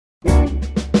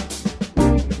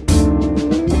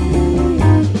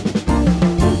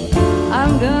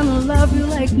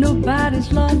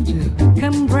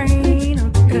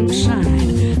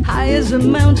as a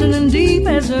mountain and deep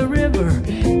as a river.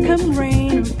 Come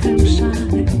rain or come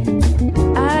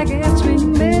shine, I guess we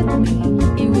met me.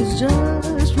 It was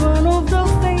just one of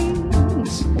those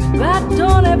things that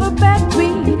don't ever bet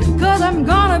me, 'cause I'm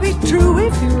gonna be true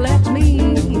if you let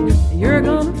me. You're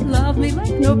gonna love me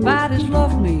like nobody's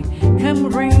loved me. Come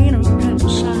rain or come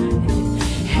shine,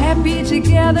 happy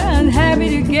together and happy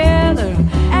together,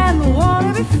 and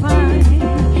wanna be fine.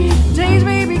 Days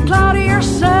may be cloudy or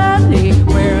sunny,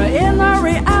 we're in a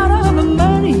hurry out of the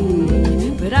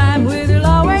money, but I'm with you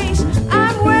always,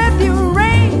 I'm with you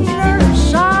rain or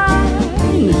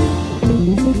shine.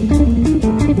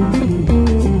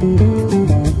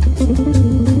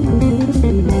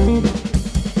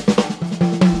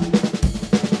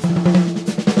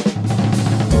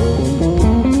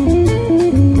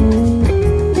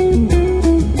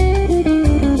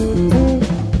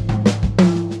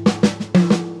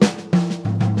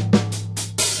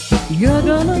 You're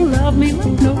gonna love me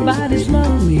like nobody's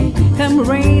loved me. Come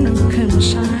rain or come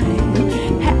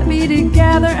shine, happy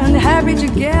together and happy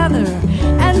together,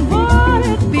 and